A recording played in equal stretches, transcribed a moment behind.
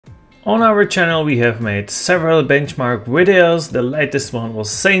On our channel we have made several benchmark videos, the latest one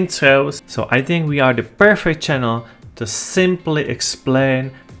was Saints Row, so I think we are the perfect channel to simply explain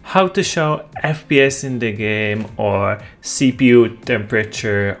how to show FPS in the game or CPU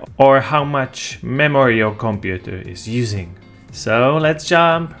temperature or how much memory your computer is using. So let's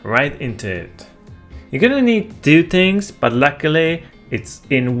jump right into it. You're gonna need two things, but luckily it's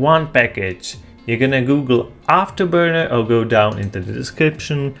in one package. You're gonna Google Afterburner or go down into the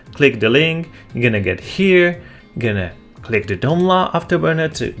description, click the link, you're gonna get here, you're gonna click the download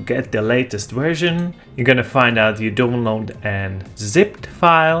Afterburner to get the latest version. You're gonna find out you download a zipped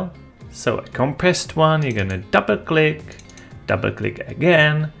file, so a compressed one. You're gonna double click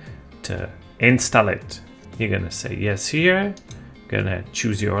again to install it. You're gonna say yes here, gonna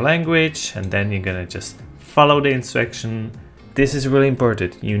choose your language, and then you're gonna just follow the instruction. This is really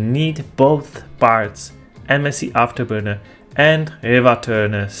important. You need both parts, MSI Afterburner and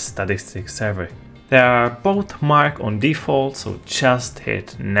Rivatuner statistics server. They are both marked on default, so just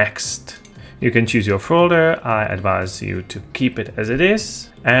hit next. You can choose your folder. I advise you to keep it as it is.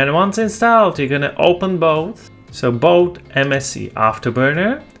 And once installed, you're gonna open both. So both MSI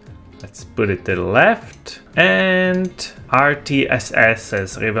Afterburner, let's put it to the left, and RTSS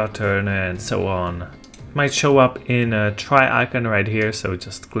as Rivatuner and so on. Might show up in a try icon right here, so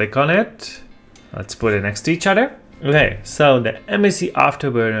just click on it. Let's put it next to each other. Okay, so the MSI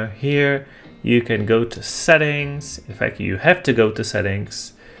Afterburner here, you can go to settings. In fact, you have to go to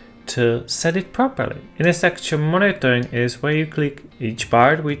settings to set it properly. In the section monitoring is where you click each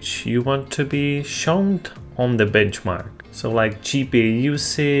part which you want to be shown on the benchmark. So like GPU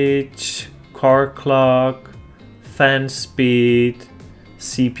usage, core clock, fan speed,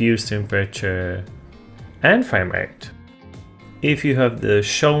 CPU temperature, and frame rate. If you have the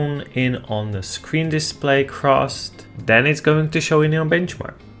shown in on the screen display crossed, then it's going to show in your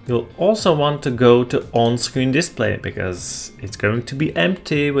benchmark. You'll also want to go to on-screen display because it's going to be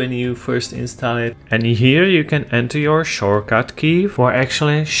empty when you first install it. And here you can enter your shortcut key for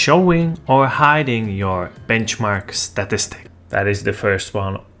actually showing or hiding your benchmark statistic. That is the first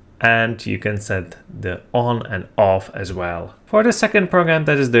one. And you can set the on and off as well. For the second program,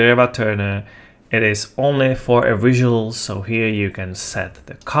 that is the Rivatuner, it is only for a visual. So here you can set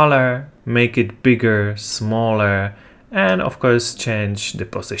the color, make it bigger, smaller, and of course change the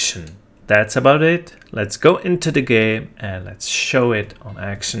position. That's about it. Let's go into the game and let's show it on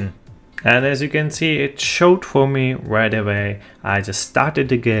action. And as you can see, it showed for me right away. I just started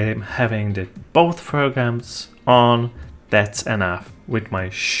the game having both programs on. That's enough. With my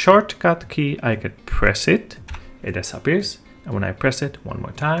shortcut key I could press it, it disappears, and when I press it one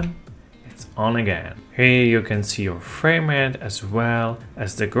more time, it's on again. Here you can see your frame rate as well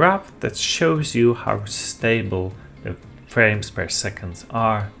as the graph that shows you how stable the frames per second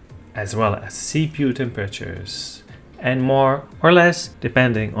are, as well as CPU temperatures, and more or less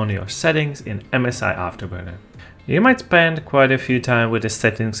depending on your settings in MSI Afterburner. You might spend quite a few time with the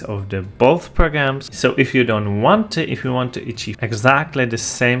settings of both programs, so if you want to achieve exactly the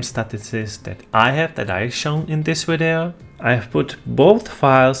same statistics that I shown in this video, I have put both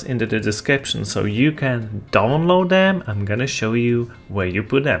files into the description so you can download them. I'm gonna show you where you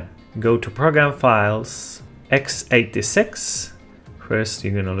put them. Go to program files, x86. First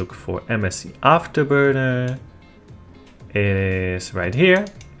you're gonna look for MSI Afterburner. It is right here.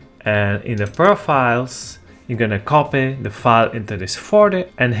 And in the profiles, you're gonna copy the file into this folder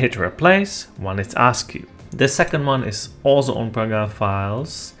and hit replace when it's asked you. The second one is also on program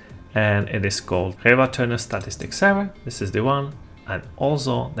files and it is called Rivatuner Statistics Server. This is the one. And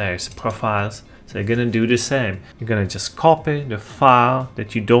also there's profiles. So you're gonna do the same. You're gonna just copy the file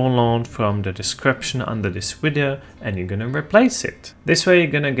that you download from the description under this video and you're gonna replace it. This way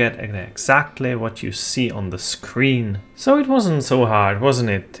you're gonna get exactly what you see on the screen. So it wasn't so hard,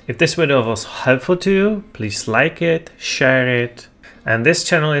 wasn't it? If this video was helpful to you, please like it, share it. And this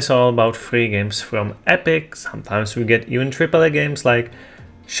channel is all about free games from Epic. Sometimes we get even AAA games like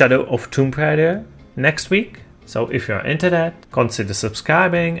Shadow of Tomb Raider next week. So if you're into that, consider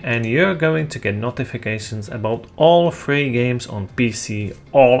subscribing and you're going to get notifications about all free games on PC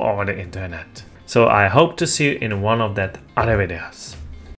all over the internet. So I hope to see you in one of that other videos.